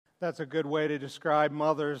That's a good way to describe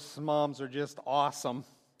mothers. Moms are just awesome.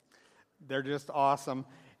 They're just awesome.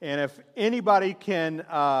 And if anybody can,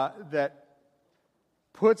 that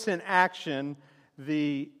puts in action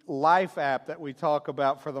the Life app that we talk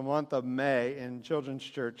about for the month of May in Children's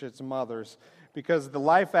Church, it's mothers. Because the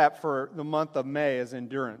Life app for the month of May is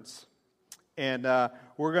endurance. And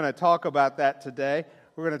we're going to talk about that today.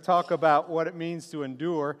 We're going to talk about what it means to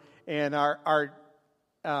endure. And our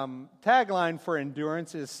tagline for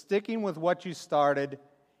endurance is sticking with what you started,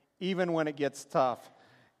 even when it gets tough.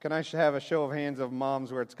 Can I have a show of hands of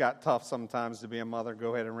moms where it's got tough sometimes to be a mother?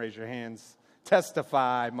 Go ahead and raise your hands.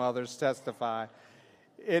 Testify, mothers, testify.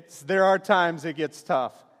 There are times it gets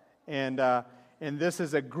tough, and this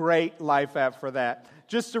is a great Life app for that.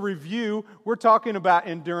 Just to review, we're talking about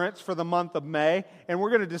endurance for the month of May, and we're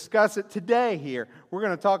going to discuss it today here. We're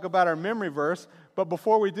going to talk about our memory verse, but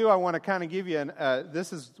before we do, I want to kind of give you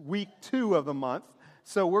this is week 2 of the month,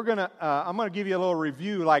 so I'm going to give you a little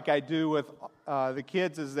review like I do with the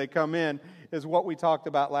kids as they come in, is what we talked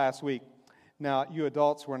about last week. Now, you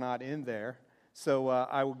adults were not in there, so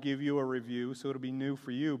I will give you a review, so it'll be new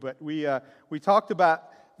for you, but we talked about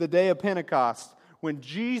the day of Pentecost, when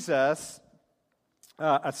Jesus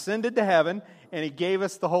ascended to heaven, and He gave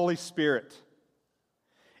us the Holy Spirit.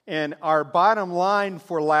 And our bottom line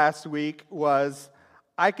for last week was,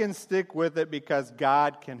 I can stick with it because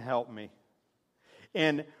God can help me.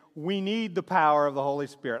 And we need the power of the Holy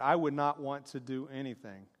Spirit. I would not want to do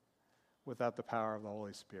anything without the power of the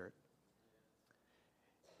Holy Spirit.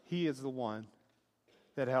 He is the one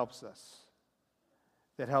that helps us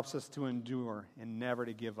to endure and never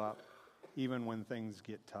to give up, even when things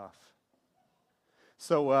get tough.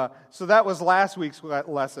 So that was last week's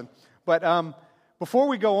lesson. But before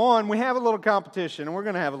we go on, we have a little competition, and we're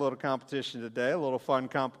going to have a little competition today, a little fun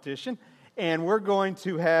competition. And we're going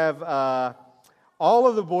to have all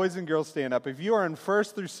of the boys and girls stand up. If you are in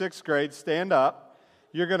 1st through 6th grade, stand up.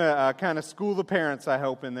 You're going to kind of school the parents, I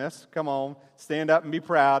hope, in this. Come on, stand up and be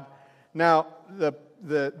proud. Now,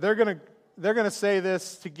 they're going to say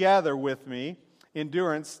this together with me.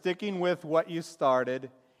 Endurance, sticking with what you started,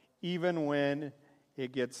 even when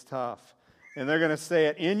it gets tough. And they're going to say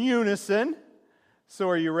it in unison. So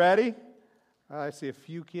are you ready? I see a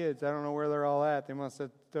few kids. I don't know where they're all at. They must have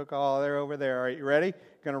they're over there. All right, you ready?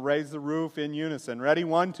 Going to raise the roof in unison. Ready?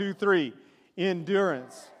 1, 2, 3.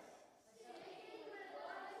 Endurance.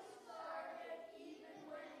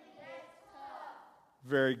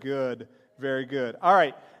 Very good. Very good. All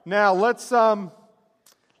right. Now let's have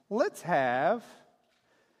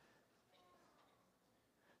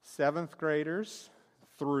 7th graders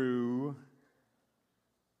through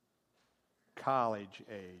college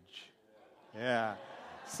age. Yeah.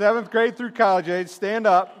 7th grade through college age. Stand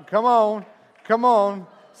up. Come on. Come on.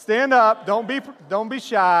 Stand up. Don't be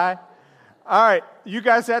shy. All right. You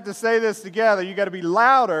guys have to say this together. You got to be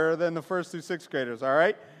louder than the 1st through 6th graders. All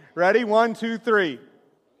right? Ready? 1, 2, 3.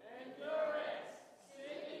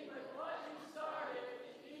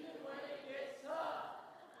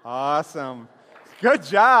 Awesome. Good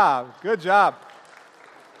job. Good job.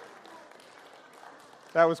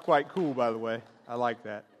 That was quite cool, by the way. I like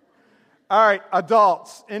that. All right,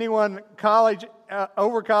 adults. Anyone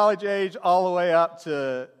over college age all the way up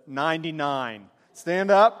to 99. Stand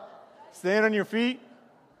up. Stand on your feet.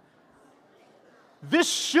 This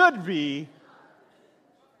should be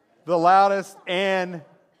the loudest, and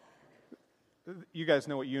you guys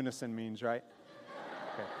know what unison means, right?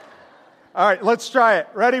 Okay. All right, let's try it.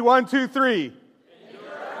 Ready? 1, 2, 3.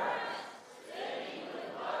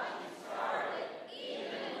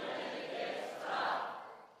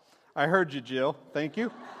 I heard you, Jill. Thank you.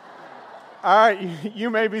 All right, you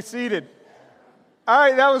may be seated. All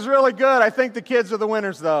right, that was really good. I think the kids are the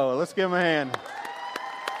winners, though. Let's give them a hand.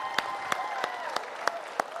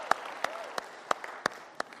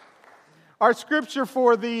 Our scripture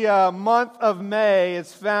for the month of May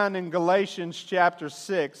is found in Galatians chapter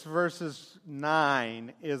 6, verses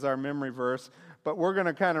 9 is our memory verse. But we're going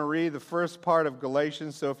to kind of read the first part of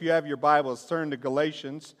Galatians. So if you have your Bibles, turn to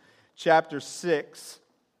Galatians chapter 6.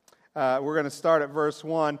 We're going to start at verse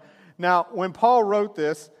 1. Now, when Paul wrote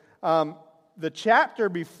this, the chapter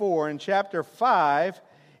before, in chapter 5,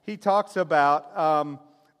 he talks about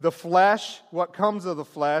the flesh, what comes of the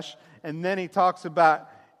flesh, and then he talks about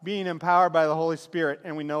being empowered by the Holy Spirit,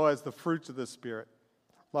 and we know as the fruits of the Spirit.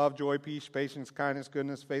 Love, joy, peace, patience, kindness,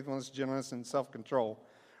 goodness, faithfulness, gentleness, and self-control.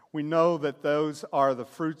 We know that those are the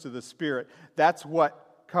fruits of the Spirit. That's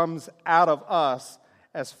what comes out of us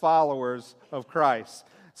as followers of Christ.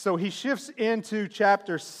 So he shifts into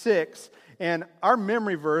chapter 6, And our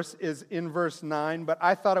memory verse is in verse 9, but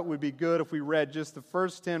I thought it would be good if we read just the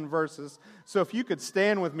first 10 verses. So if you could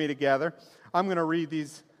stand with me together, I'm going to read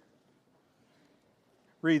these.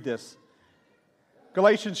 Read this.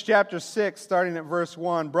 Galatians chapter 6, starting at verse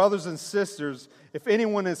 1. Brothers and sisters, if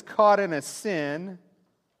anyone is caught in a sin,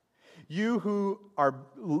 you who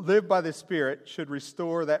live by the Spirit should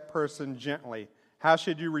restore that person gently. How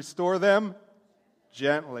should you restore them?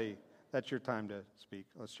 Gently. That's your time to speak.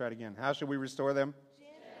 Let's try it again. How should we restore them?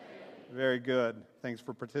 Gently. Very good. Thanks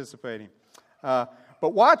for participating. But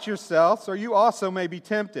watch yourselves, or you also may be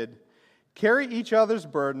tempted. Carry each other's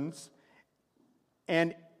burdens,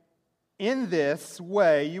 and in this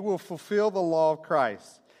way you will fulfill the law of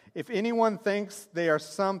Christ. If anyone thinks they are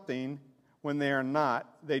something when they are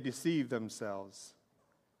not, they deceive themselves.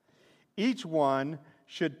 Each one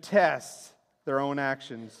should test their own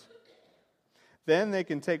actions. Then they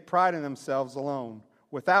can take pride in themselves alone,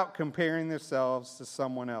 without comparing themselves to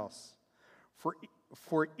someone else.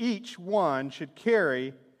 For each one should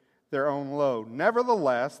carry their own load.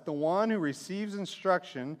 Nevertheless, the one who receives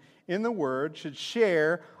instruction in the word should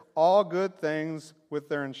share all good things with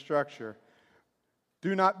their instructor.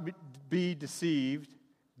 Do not be deceived.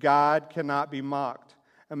 God cannot be mocked.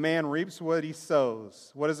 A man reaps what he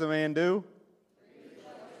sows. What does a man do?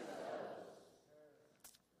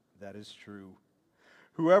 That is true.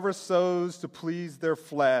 Whoever sows to please their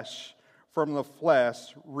flesh, from the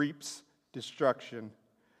flesh reaps destruction.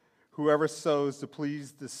 Whoever sows to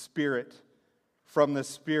please the Spirit, from the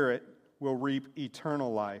Spirit will reap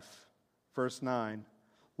eternal life. Verse 9,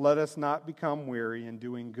 let us not become weary in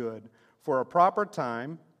doing good. For a proper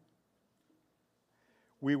time,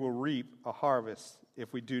 we will reap a harvest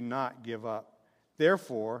if we do not give up.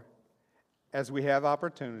 Therefore, as we have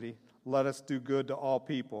opportunity, let us do good to all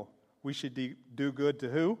people. We should do good to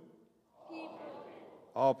who? People.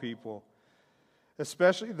 All people,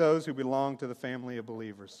 especially those who belong to the family of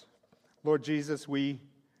believers. Lord Jesus, we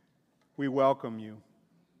welcome you.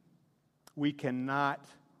 We cannot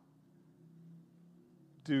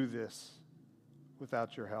do this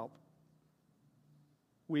without your help.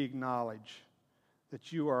 We acknowledge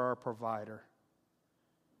that you are our provider.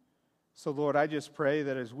 So, Lord, I just pray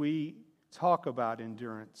that as we talk about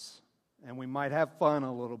endurance, and we might have fun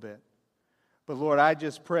a little bit, but Lord, I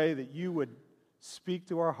just pray that you would speak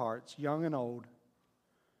to our hearts, young and old,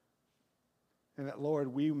 and that, Lord,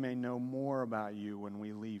 we may know more about you when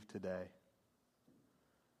we leave today.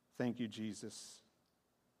 Thank you, Jesus.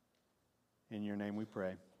 In your name we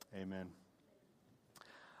pray. Amen.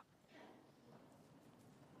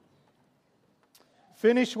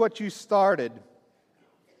 Finish what you started.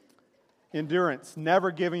 Endurance,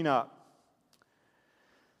 never giving up.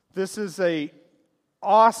 This is an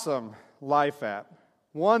awesome life app.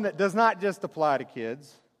 One that does not just apply to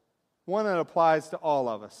kids. One that applies to all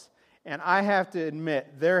of us. And I have to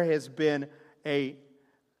admit, there has been a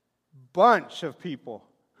bunch of people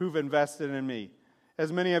who've invested in me.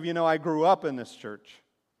 As many of you know, I grew up in this church.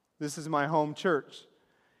 This is my home church.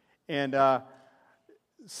 And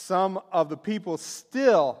some of the people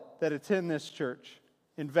still that attend this church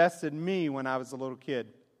invested in me when I was a little kid.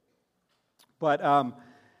 But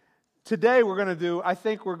today we're going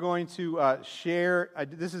to share,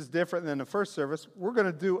 this is different than the first service. We're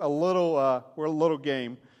going to do a little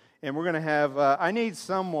game. And we're going to have, I need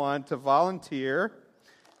someone to volunteer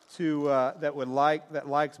that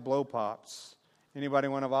likes blow pops. Anybody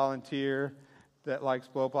want to volunteer that likes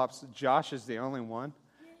blow pops? Josh is the only one.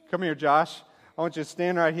 Come here, Josh. I want you to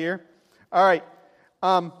stand right here. All right.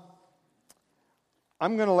 I'm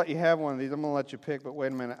going to let you have one of these. I'm going to let you pick, but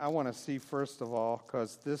wait a minute. I want to see first of all,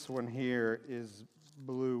 because this one here is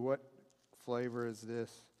blue. What flavor is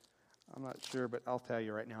this? I'm not sure, but I'll tell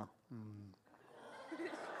you right now.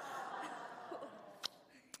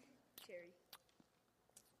 Cherry.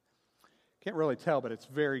 Can't really tell, but it's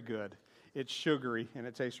very good. It's sugary, and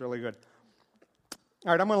it tastes really good.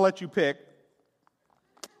 All right, I'm going to let you pick.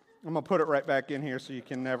 I'm going to put it right back in here so you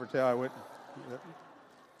can never tell.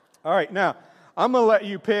 All right, now, I'm going to let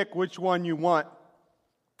you pick which one you want.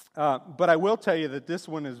 But I will tell you that this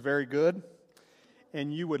one is very good,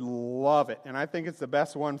 and you would love it. And I think it's the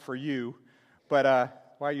best one for you. But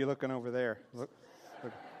why are you looking over there? Look.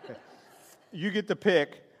 Okay. You get to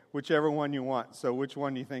pick whichever one you want. So which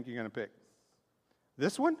one do you think you're going to pick?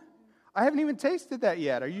 This one? I haven't even tasted that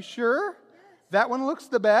yet. Are you sure? That one looks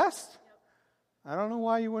the best? I don't know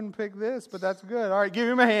why you wouldn't pick this, but that's good. All right, give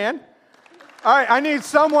him a hand. All right, I need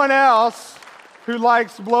someone else who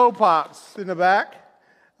likes blow pops in the back.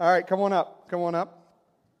 All right, come on up. Come on up.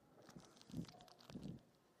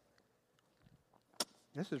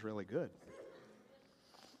 This is really good.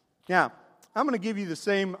 Now, I'm going to give you the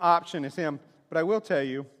same option as him, but I will tell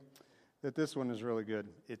you that this one is really good.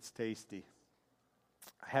 It's tasty.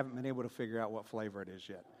 I haven't been able to figure out what flavor it is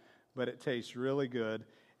yet, but it tastes really good.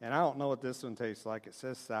 And I don't know what this one tastes like. It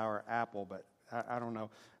says sour apple, but I don't know.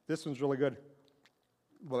 This one's really good.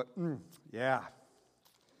 But, yeah.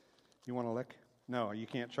 You want to lick? No, you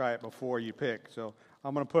can't try it before you pick. So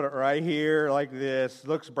I'm going to put it right here like this.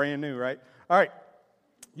 Looks brand new, right? All right.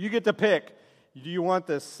 You get to pick. Do you want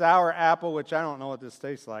the sour apple, which I don't know what this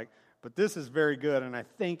tastes like, but this is very good, and I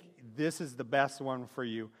think this is the best one for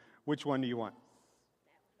you. Which one do you want?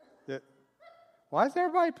 Why does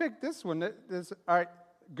everybody pick this one? All right.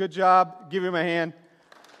 Good job. Give him a hand.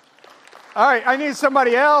 All right, I need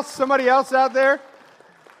somebody else. Somebody else out there.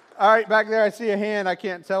 All right, back there I see a hand. I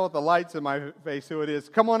can't tell with the lights in my face who it is.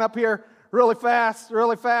 Come on up here really fast,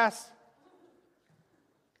 really fast.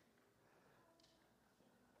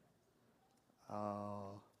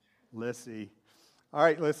 Oh, Lissy. All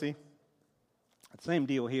right, Lissy. Same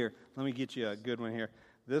deal here. Let me get you a good one here.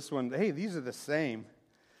 This one, hey, these are the same.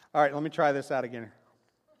 All right, let me try this out again.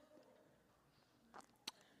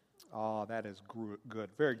 Oh, that is good.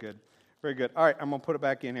 Very good. Very good. All right, I'm going to put it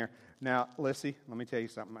back in here. Now, Lissy, let me tell you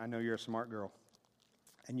something. I know you're a smart girl,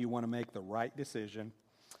 and you want to make the right decision.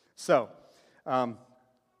 So, I'm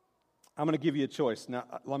going to give you a choice. Now,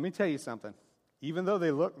 let me tell you something. Even though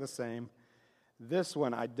they look the same, this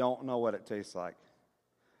one I don't know what it tastes like.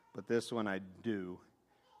 But this one I do.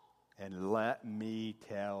 And let me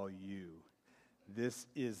tell you, this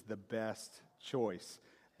is the best choice.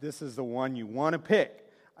 This is the one you want to pick.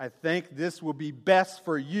 I think this will be best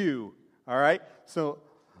for you. All right? So,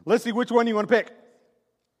 let's see which one you want to pick.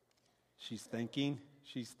 She's thinking.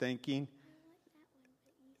 She's thinking.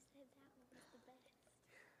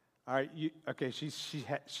 All right. Okay. She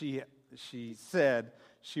said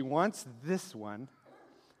she wants this one,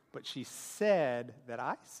 but she said that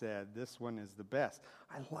I said this one is the best.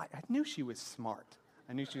 I knew she was smart.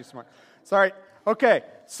 Sorry. Okay.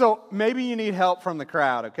 So maybe you need help from the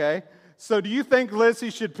crowd. Okay. So do you think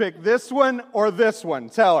Lissy should pick this one or this one?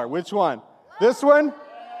 Tell her. Which one? This one?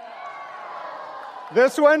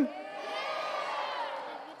 This one?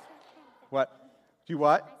 What? Do you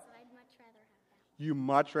what? You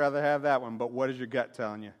much rather have that one, but what is your gut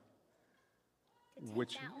telling you?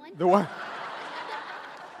 Which? The one?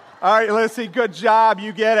 All right, Lissy, good job.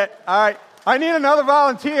 You get it. All right. I need another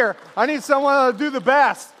volunteer. I need someone to do the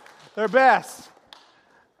best. Their best.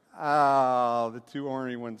 Oh, the two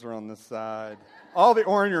ornery ones are on this side. All the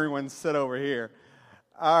ornery ones sit over here.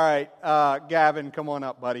 All right, Gavin, come on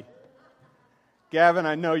up, buddy. Gavin,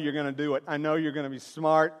 I know you're going to do it. I know you're going to be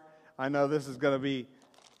smart. I know this is going to be.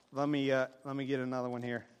 Let me get another one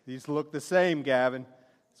here. These look the same, Gavin.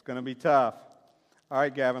 It's going to be tough. All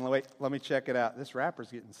right, Gavin. Wait. Let me check it out. This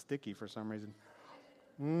wrapper's getting sticky for some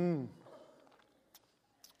reason.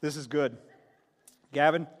 This is good,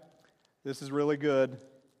 Gavin. This is really good.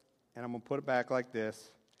 And I'm going to put it back like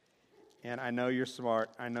this. And I know you're smart.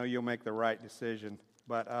 I know you'll make the right decision.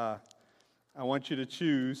 But I want you to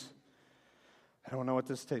choose. I don't know what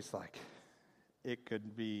this tastes like. It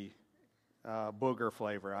could be booger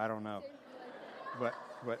flavor. I don't know. But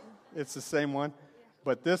it's the same one.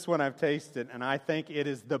 But this one I've tasted, and I think it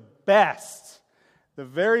is the best. The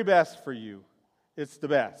very best for you. It's the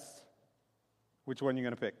best. Which one are you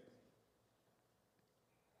going to pick?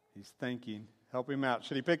 He's thinking. Help him out.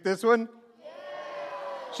 Should he pick this one? Yeah.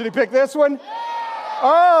 Should he pick this one? Yeah.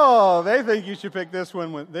 Oh, they think you should pick this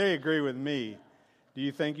one. They agree with me. Do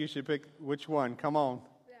you think you should pick which one? Come on.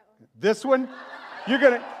 This one? You're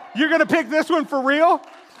gonna pick this one for real?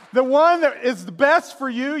 The one that is the best for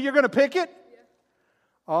you, you're gonna pick it? Yeah.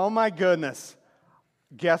 Oh my goodness.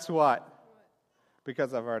 Guess what?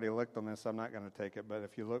 Because I've already looked on this, I'm not gonna take it, but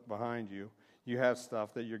if you look behind you, you have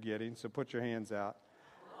stuff that you're getting, so put your hands out.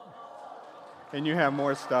 And you have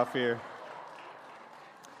more stuff here.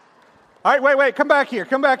 All right, wait, come back here.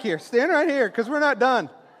 Stand right here, because we're not done.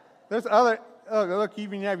 There's other, oh, look,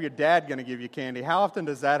 even you have your dad going to give you candy. How often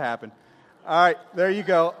does that happen? All right, there you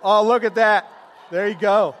go. Oh, look at that. There you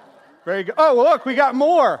go. Very good. Oh, look, we got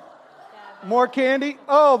more. More candy.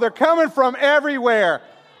 Oh, they're coming from everywhere.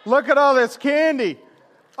 Look at all this candy.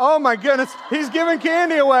 Oh, my goodness. He's giving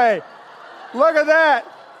candy away. Look at that.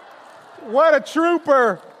 What a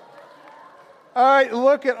trooper. All right,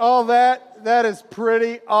 look at all that. That is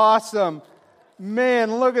pretty awesome.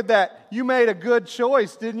 Man, look at that. You made a good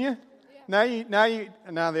choice, didn't you? Yeah.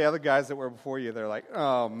 Now the other guys that were before you, they're like,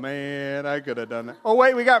 oh, man, I could have done that. Oh,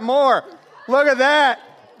 wait, we got more. Look at that.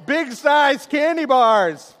 Big size candy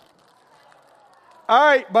bars. All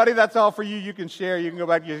right, buddy, that's all for you. You can share. You can go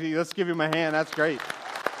back to your seat. Let's give him a hand. That's great.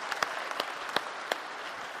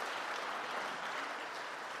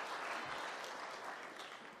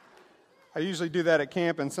 I usually do that at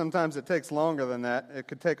camp, and sometimes it takes longer than that. It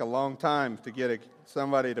could take a long time to get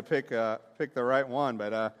somebody to pick the right one,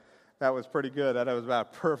 but that was pretty good. That was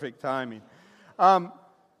about perfect timing.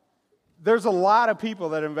 There's a lot of people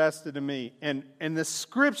that invested in me, and the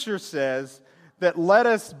Scripture says that let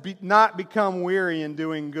us not become weary in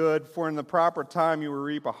doing good, for in the proper time you will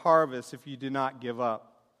reap a harvest if you do not give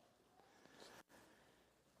up.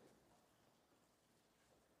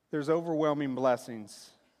 There's overwhelming blessings.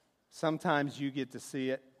 Sometimes you get to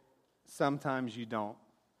see it, sometimes you don't.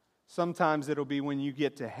 Sometimes it'll be when you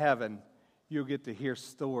get to heaven, you'll get to hear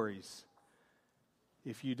stories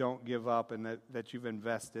if you don't give up and that you've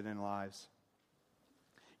invested in lives.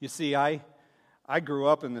 You see, I grew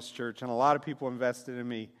up in this church, and a lot of people invested in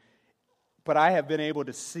me, but I have been able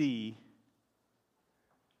to see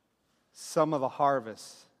some of the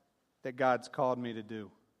harvests that God's called me to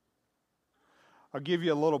do. I'll give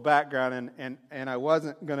you a little background, and I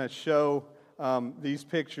wasn't going to show these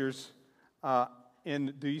pictures. Do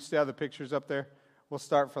you still have the pictures up there? We'll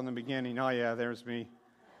start from the beginning. Oh, yeah, there's me.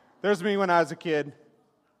 There's me when I was a kid.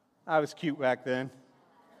 I was cute back then.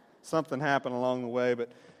 Something happened along the way,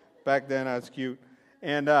 but back then I was cute.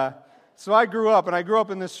 And so I grew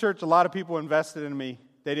up in this church. A lot of people invested in me.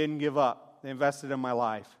 They didn't give up. They invested in my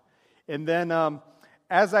life. And then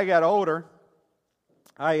as I got older,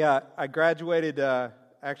 I graduated,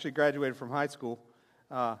 actually graduated from high school.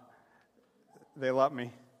 They loved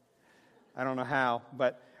me. I don't know how.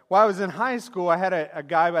 But while I was in high school, I had a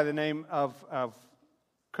guy by the name of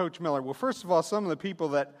Coach Miller. Well, first of all, some of the people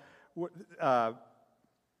that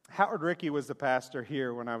Howard Rickey was the pastor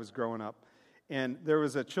here when I was growing up. And there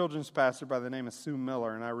was a children's pastor by the name of Sue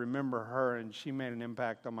Miller, and I remember her, and she made an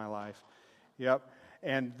impact on my life. Yep.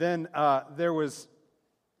 And then there was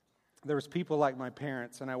people like my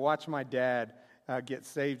parents, and I watched my dad get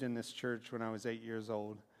saved in this church when I was 8 years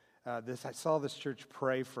old. I saw this church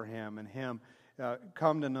pray for him, and him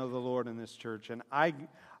come to know the Lord in this church. And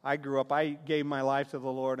I grew up, I gave my life to the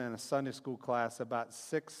Lord in a Sunday school class about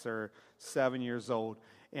 6 or 7 years old.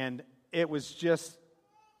 And it was just,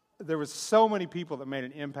 there was so many people that made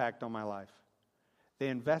an impact on my life. They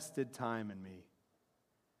invested time in me.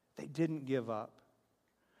 They didn't give up.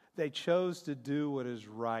 They chose to do what is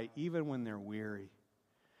right, even when they're weary.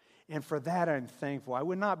 And for that, I'm thankful. I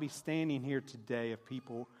would not be standing here today if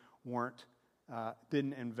people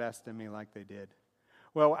didn't invest in me like they did.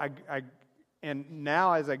 Well, and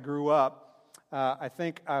now as I grew up, I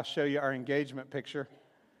think I'll show you our engagement picture.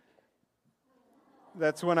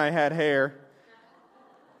 That's when I had hair.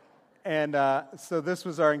 And so this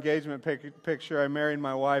was our engagement picture. I married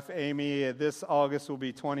my wife, Amy. This August will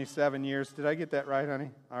be 27 years. Did I get that right,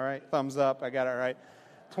 honey? All right, thumbs up. I got it right.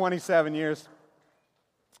 27 years.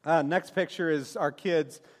 Next picture is our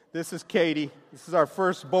kids. This is Katie. This is our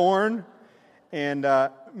firstborn. And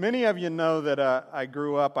many of you know that I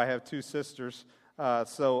grew up. I have 2 sisters.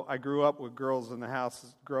 So I grew up with girls in the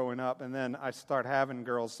house growing up. And then I start having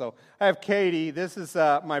girls. So I have Katie. This is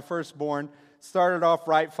my firstborn. Started off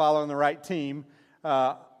right, following the right team.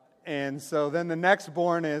 And so then the next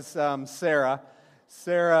born is Sarah.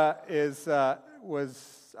 Sarah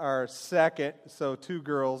was our second, so 2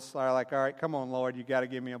 girls are like, all right, come on, Lord, you got to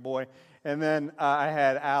give me a boy. And then I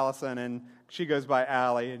had Allison, and she goes by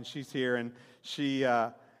Allie, and she's here, and she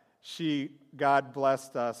God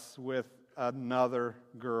blessed us with another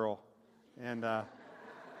girl. And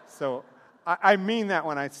so I mean that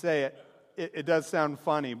when I say it. It does sound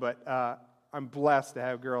funny, but I'm blessed to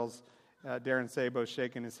have girls. Darren Sabo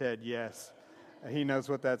shaking his head, yes. He knows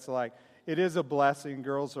what that's like. It is a blessing.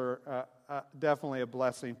 Girls are definitely a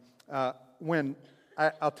blessing. I'll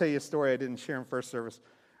tell you a story I didn't share in first service.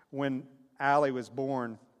 When Allie was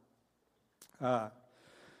born,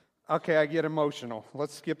 okay, I get emotional.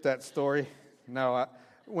 Let's skip that story. No,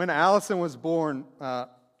 when Allison was born,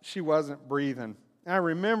 she wasn't breathing. And I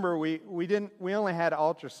remember we only had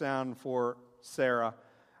ultrasound for Sarah,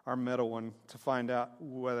 our middle one, to find out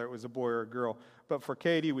whether it was a boy or a girl. But for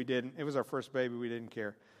Katie, we didn't. It was our first baby. We didn't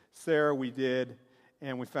care. Sarah, we did,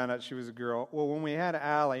 and we found out she was a girl. Well, when we had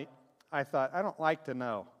Allie, I thought, I don't like to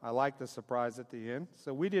know. I like the surprise at the end.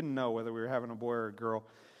 So we didn't know whether we were having a boy or a girl.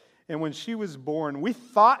 And when she was born, we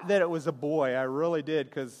thought that it was a boy. I really did,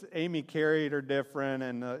 because Amy carried her different,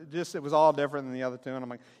 and it was all different than the other 2. And I'm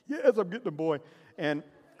like, yes, I'm getting a boy. And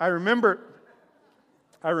I remember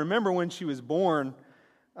when she was born,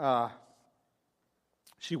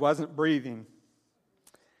 she wasn't breathing,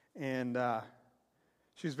 and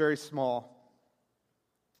she was very small.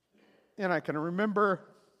 And I can remember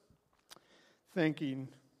thinking,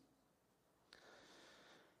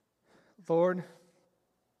 Lord,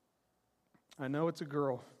 I know it's a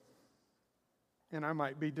girl, and I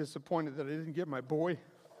might be disappointed that I didn't get my boy,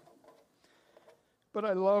 but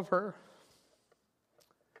I love her.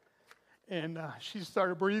 And she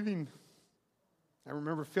started breathing. I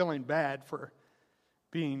remember feeling bad for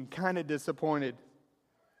being kind of disappointed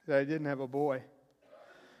that I didn't have a boy.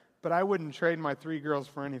 But I wouldn't trade my 3 girls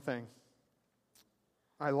for anything.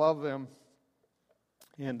 I love them.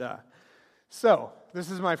 And so,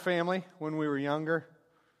 this is my family when we were younger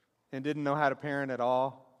and didn't know how to parent at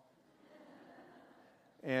all.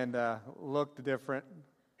 And looked different.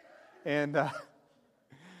 And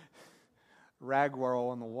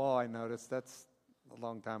ragwhirl on the wall, I noticed. That's a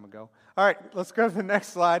long time ago. All right, let's go to the next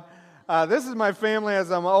slide. This is my family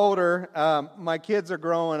as I'm older. My kids are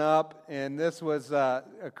growing up, and this was a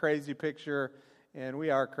crazy picture, and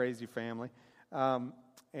we are a crazy family.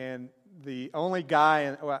 And the only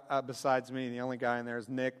guy, besides me, the only guy in there is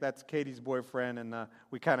Nick. That's Katie's boyfriend, and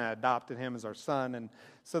we kind of adopted him as our son. And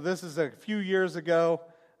so this is a few years ago,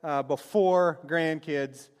 before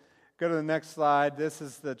grandkids. Go to the next slide. This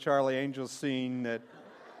is the Charlie Angel scene that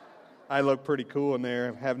I look pretty cool in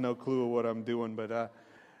there. I have no clue what I'm doing, but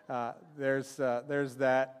there's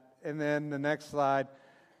that. And then the next slide,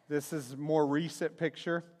 this is a more recent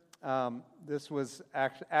picture. This was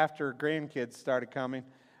after grandkids started coming,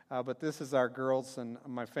 but this is our girls and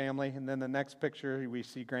my family. And then the next picture, we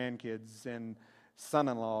see grandkids and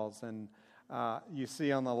son-in-laws. And you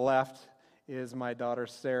see on the left is my daughter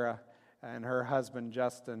Sarah and her husband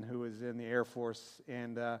Justin, who is in the Air Force,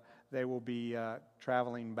 and they will be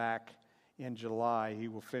traveling back in July. He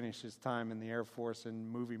will finish his time in the Air Force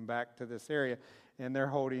and moving back to this area. And they're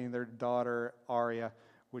holding their daughter, Aria,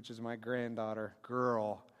 which is my granddaughter,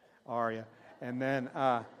 girl, Aria. And then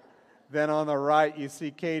on the right, you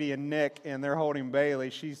see Katie and Nick, and they're holding Bailey.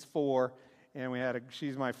 She's 4, and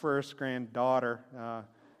she's my first granddaughter.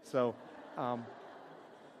 So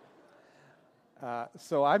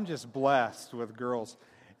I'm just blessed with girls.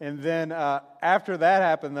 And then after that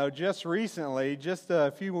happened, though, just recently, just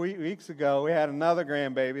a few weeks ago, we had another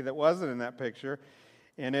grandbaby that wasn't in that picture,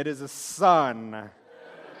 and it is a son.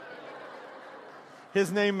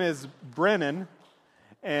 His name is Brennan,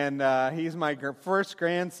 and he's my first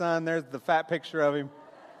grandson. There's the fat picture of him.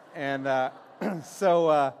 And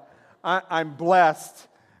so I'm blessed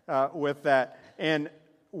with that. And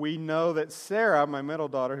we know that Sarah, my middle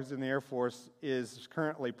daughter, who's in the Air Force, is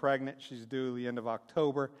currently pregnant. She's due the end of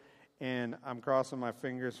October, and I'm crossing my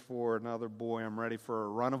fingers for another boy. I'm ready for a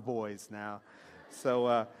run of boys now.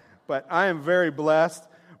 So, but I am very blessed.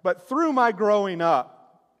 But through my growing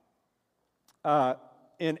up,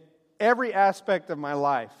 in every aspect of my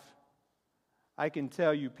life, I can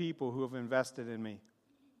tell you people who have invested in me,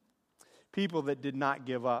 people that did not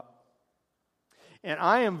give up. And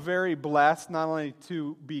I am very blessed not only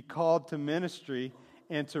to be called to ministry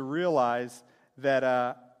and to realize that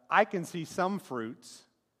I can see some fruits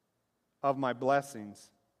of my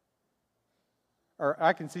blessings. Or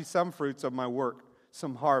I can see some fruits of my work,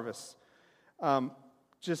 some harvests.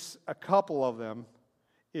 Just a couple of them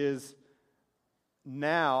is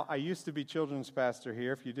now, I used to be children's pastor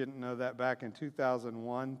here, if you didn't know that, back in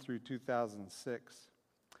 2001 through 2006.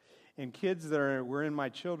 And kids that were in my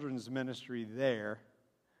children's ministry there,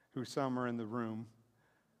 who some are in the room,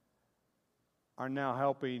 are now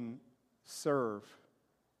helping serve.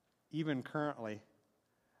 Even currently,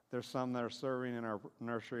 there's some that are serving in our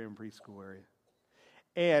nursery and preschool area.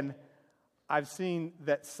 And I've seen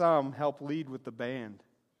that some help lead with the band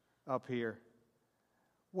up here.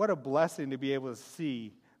 What a blessing to be able to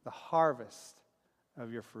see the harvest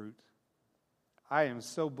of your fruit. I am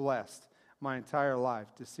so blessed my entire life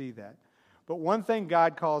to see that. But one thing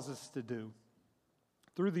God calls us to do,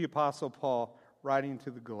 through the Apostle Paul writing to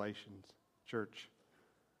the Galatians church,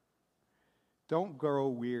 don't grow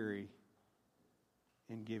weary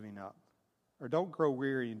in giving up. Or don't grow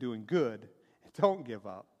weary in doing good, and don't give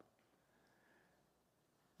up.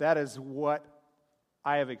 That is what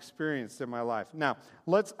I have experienced in my life. Now,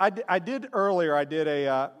 I did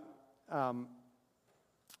a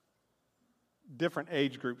different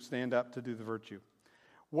age group stand up to do the virtue.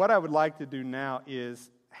 What I would like to do now is,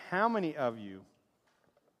 how many of you,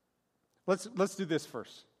 let's do this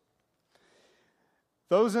first.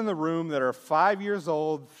 Those in the room that are 5 years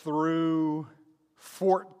old through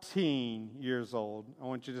 14 years old, I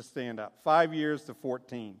want you to stand up. 5 years to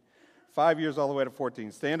 14. 5 years all the way to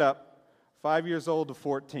 14. Stand up. 5 years old to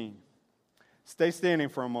 14. Stay standing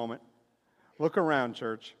for a moment. Look around,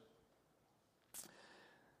 church.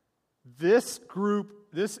 This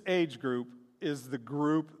age group is the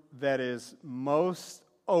group that is most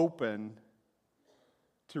open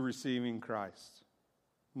to receiving Christ.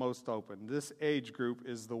 Most open. This age group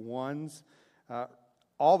is the ones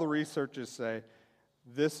All the researchers say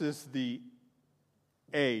this is the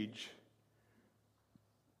age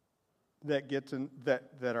that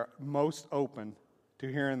that are most open to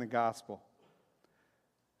hearing the gospel.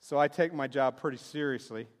 So I take my job pretty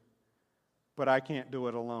seriously, but I can't do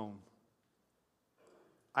it alone.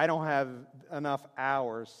 I don't have enough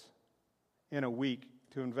hours in a week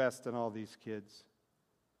to invest in all these kids.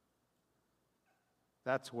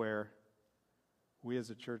 That's where we as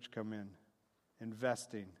a church come in,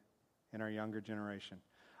 investing in our younger generation.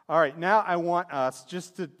 All right, now I want us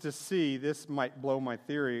just to see, this might blow my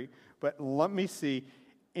theory, but let me see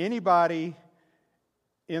anybody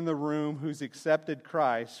in the room who's accepted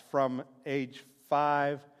Christ from age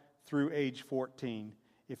 5 through age 14.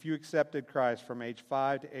 If you accepted Christ from age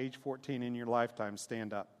 5 to age 14 in your lifetime,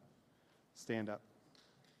 stand up. Stand up.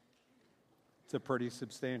 It's a pretty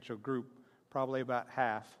substantial group, probably about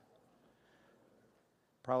half.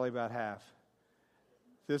 Probably about half.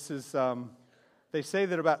 This is, they say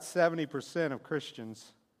that about 70% of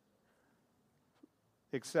Christians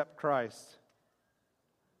accept Christ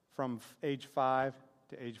from age 5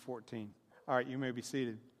 to age 14. All right, you may be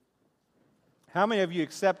seated. How many of you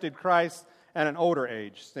accepted Christ at an older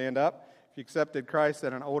age? Stand up. If you accepted Christ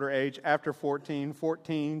at an older age, after 14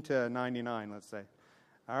 to 99, let's say.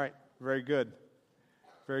 All right, very good.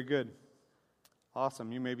 Very good.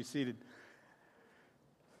 Awesome, you may be seated.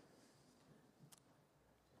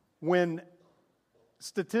 When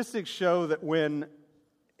statistics show that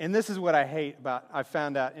and this is what I hate about, I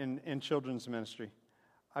found out in children's ministry.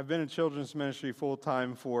 I've been in children's ministry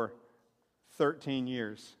full-time for 13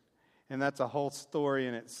 years. And that's a whole story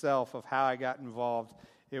in itself of how I got involved.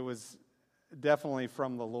 It was definitely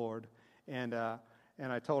from the Lord. And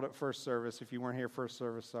I told it first service. If you weren't here first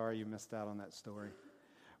service, sorry, you missed out on that story.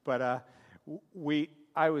 But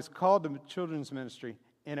I was called to children's ministry,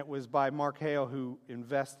 and it was by Mark Hale who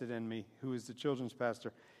invested in me, who is the children's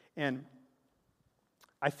pastor. And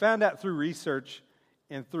I found out through research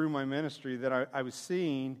and through my ministry that I was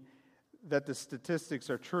seeing that the statistics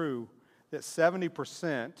are true, that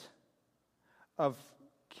 70% of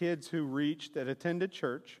kids that attended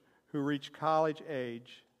church, who reach college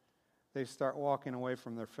age, they start walking away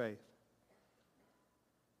from their faith.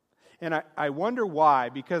 And I wonder why,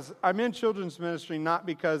 because I'm in children's ministry not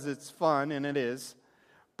because it's fun, and it is,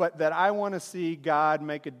 but that I want to see God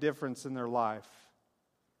make a difference in their life.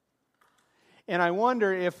 And I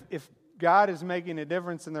wonder if God is making a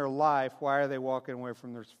difference in their life, why are they walking away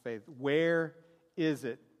from their faith? Where is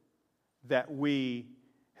it that we've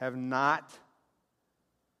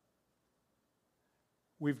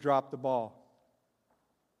dropped the ball?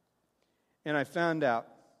 And I found out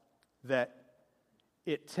that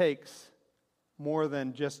it takes more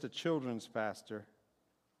than just a children's pastor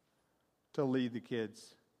to lead the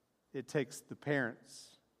kids. It takes the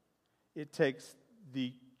parents. It takes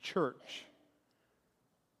the church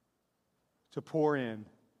to pour in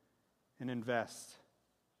and invest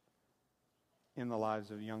in the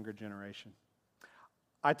lives of a younger generation.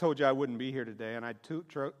 I told you I wouldn't be here today, and I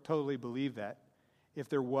totally believe that if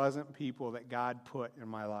there wasn't people that God put in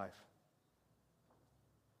my life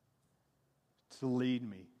to lead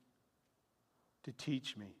me, to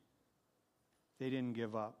teach me. They didn't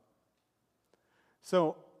give up.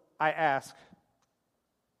 So I ask,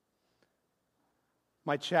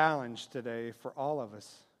 my challenge today for all of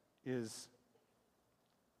us is,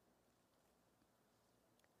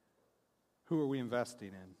 who are we investing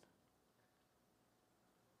in?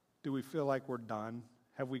 Do we feel like we're done?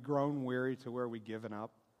 Have we grown weary to where we've given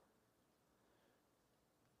up?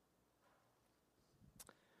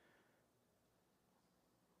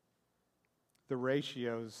 The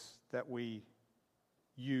ratios that we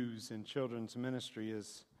use in children's ministry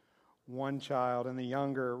is one child, and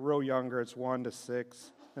real younger, it's 1 to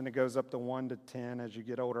 6. Then it goes up to 1 to 10 as you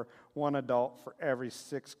get older. One adult for every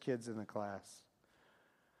 6 kids in the class.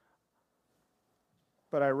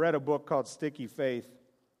 But I read a book called Sticky Faith,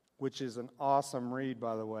 which is an awesome read,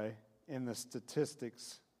 by the way, in the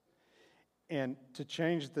statistics. And to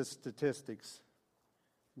change the statistics,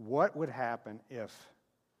 what would happen if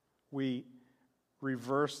we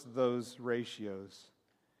reverse those ratios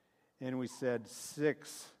and we said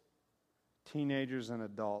 6 teenagers and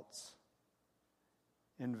adults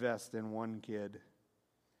invest in one kid,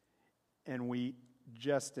 and we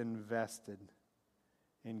just invested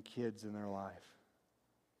in kids in their life?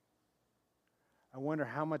 I wonder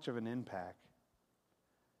how much of an impact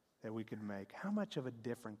that we could make. How much of a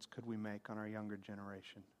difference could we make on our younger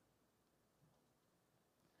generation?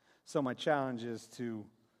 So my challenge is to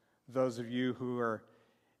those of you who are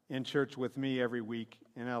in church with me every week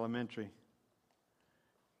in elementary.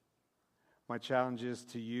 My challenge is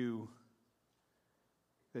to you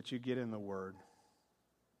that you get in the Word,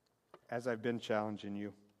 as I've been challenging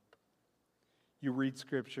you. You read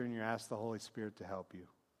Scripture and you ask the Holy Spirit to help you.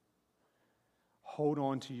 Hold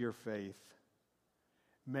on to your faith.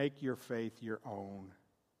 Make your faith your own.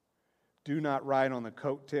 Do not ride on the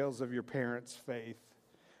coattails of your parents' faith,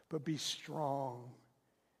 but be strong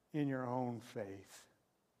in your own faith.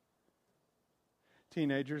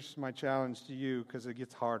 Teenagers, my challenge to you, because it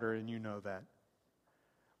gets harder and you know that,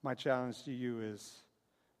 my challenge to you is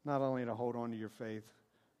not only to hold on to your faith,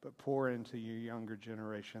 but pour into your younger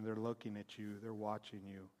generation. They're looking at you. They're watching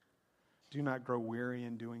you. Do not grow weary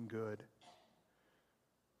in doing good.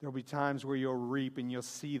 There'll be times where you'll reap and you'll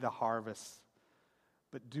see the harvest,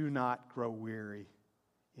 but do not grow weary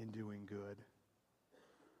in doing good.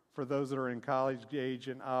 For those that are in college age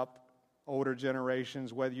and up, older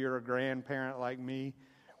generations, whether you're a grandparent like me,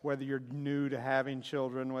 whether you're new to having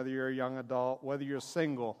children, whether you're a young adult, whether you're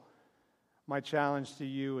single, my challenge to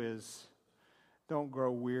you is don't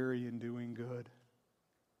grow weary in doing good.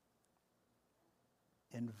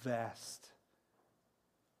 Invest.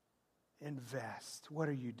 Invest. What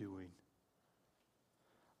are you doing?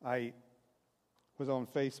 I was on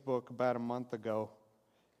Facebook about a month ago,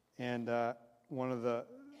 and one of the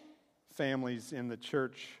families in the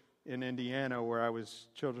church in Indiana where I was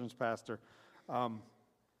children's pastor,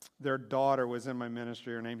 their daughter was in my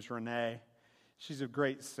ministry. Her name's Renee. She's a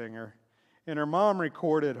great singer. And her mom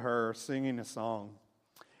recorded her singing a song.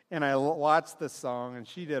 And I watched the song, and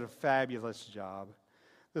she did a fabulous job.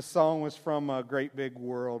 The song was from A Great Big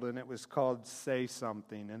World, and it was called Say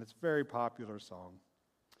Something, and it's a very popular song.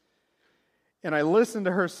 And I listened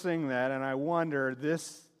to her sing that, and I wonder,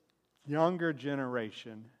 this younger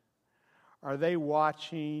generation, are they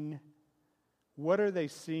watching, what are they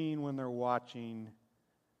seeing when they're watching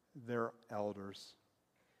their elders?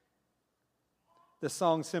 The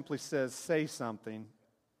song simply says, say something,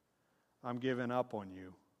 I'm giving up on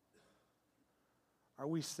you. Are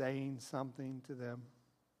we saying something to them?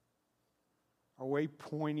 Are we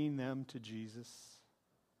pointing them to Jesus?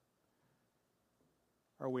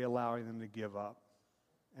 Are we allowing them to give up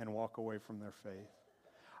and walk away from their faith?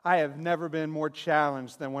 I have never been more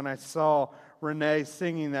challenged than when I saw Renee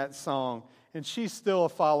singing that song. And she's still a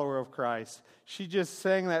follower of Christ. She just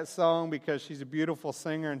sang that song because she's a beautiful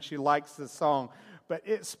singer and she likes the song. But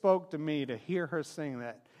it spoke to me to hear her sing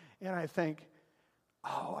that. And I think,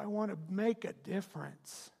 oh, I want to make a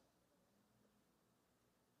difference.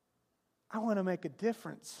 I want to make a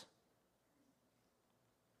difference.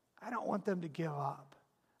 I don't want them to give up.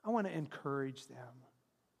 I want to encourage them.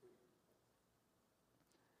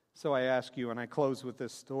 So I ask you, and I close with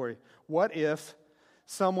this story. What if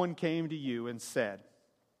someone came to you and said,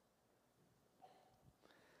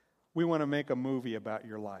 we want to make a movie about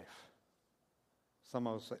your life?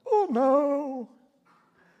 Someone will say, oh no.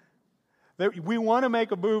 We want to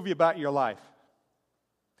make a movie about your life.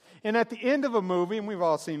 And at the end of a movie, and we've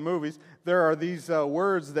all seen movies, there are these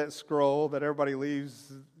words that scroll that everybody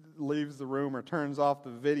leaves the room or turns off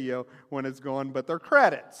the video when it's going, but they're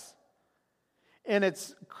credits. And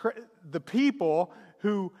it's the people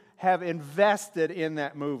who have invested in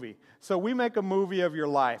that movie. So we make a movie of your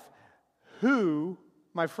life.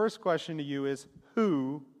 My first question to you is,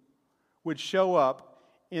 who would show up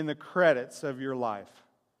in the credits of your life?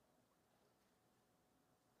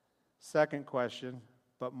 Second question,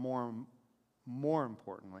 but more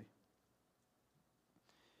importantly,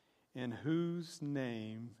 in whose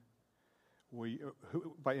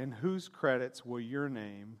credits will your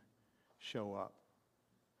name show up?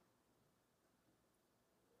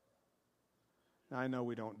 Now, I know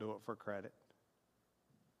we don't do it for credit.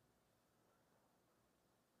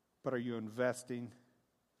 But are you investing?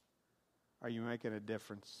 Are you making a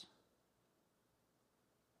difference?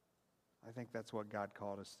 I think that's what God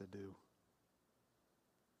called us to do.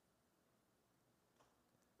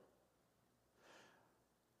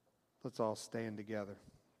 Let's all stand together.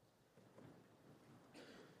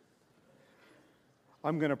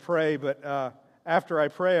 I'm going to pray, but after I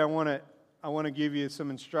pray, I want to give you some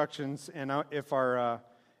instructions, and if our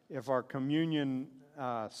communion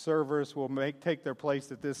servers will take their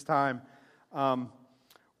place at this time,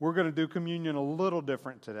 we're going to do communion a little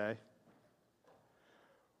different today.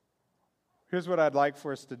 Here's what I'd like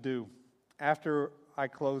for us to do. After I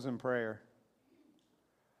close in prayer,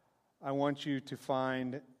 I want you to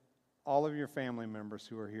find all of your family members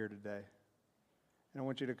who are here today. And I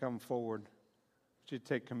want you to come forward. I want you to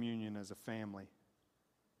take communion as a family.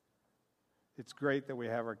 It's great that we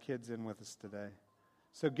have our kids in with us today.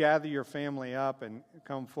 So gather your family up and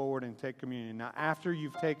come forward and take communion. Now, after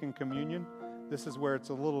you've taken communion, this is where it's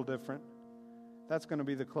a little different. That's going to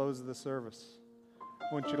be the close of the service.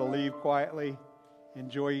 I want you to leave quietly.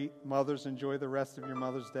 Mothers, enjoy the rest of your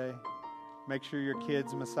Mother's Day. Make sure your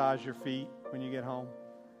kids massage your feet when you get home.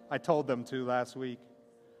 I told them to last week.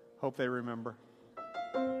 Hope they remember.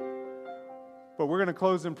 But we're going to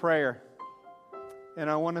close in prayer. And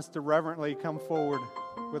I want us to reverently come forward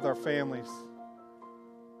with our families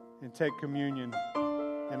and take communion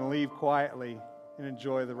and leave quietly and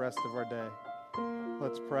enjoy the rest of our day.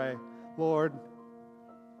 Let's pray. Lord,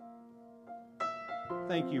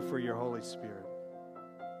 thank you for your Holy Spirit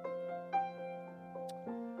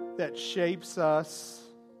that shapes us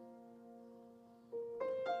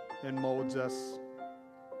and molds us.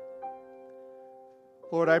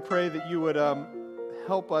 Lord, I pray that you would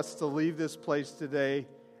help us to leave this place today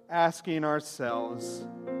asking ourselves,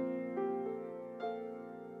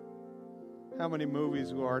 how many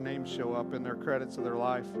movies will our names show up in their credits of their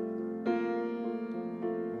life?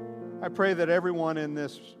 I pray that everyone in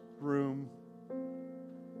this room,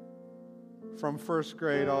 from first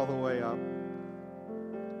grade all the way up,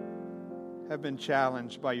 have been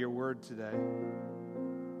challenged by your word today,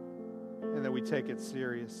 and that we take it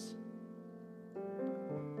serious.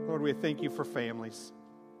 Lord, we thank you for families.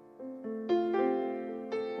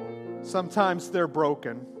 Sometimes they're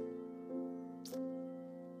broken.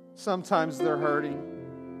 Sometimes they're hurting.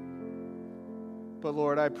 But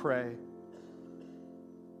Lord, I pray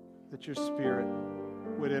that your Spirit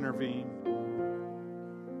would intervene.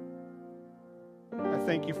 I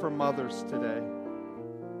thank you for mothers today.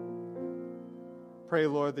 Pray,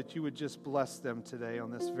 Lord, that you would just bless them today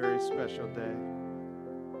on this very special day.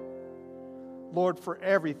 Lord, for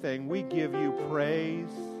everything, we give you praise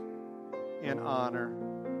and honor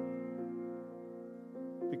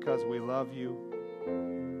because we love you,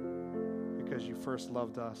 because you first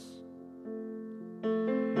loved us.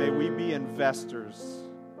 May we be investors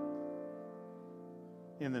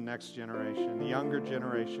in the next generation, the younger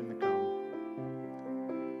generation to come.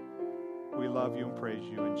 We love you and praise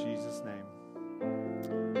you in Jesus' name.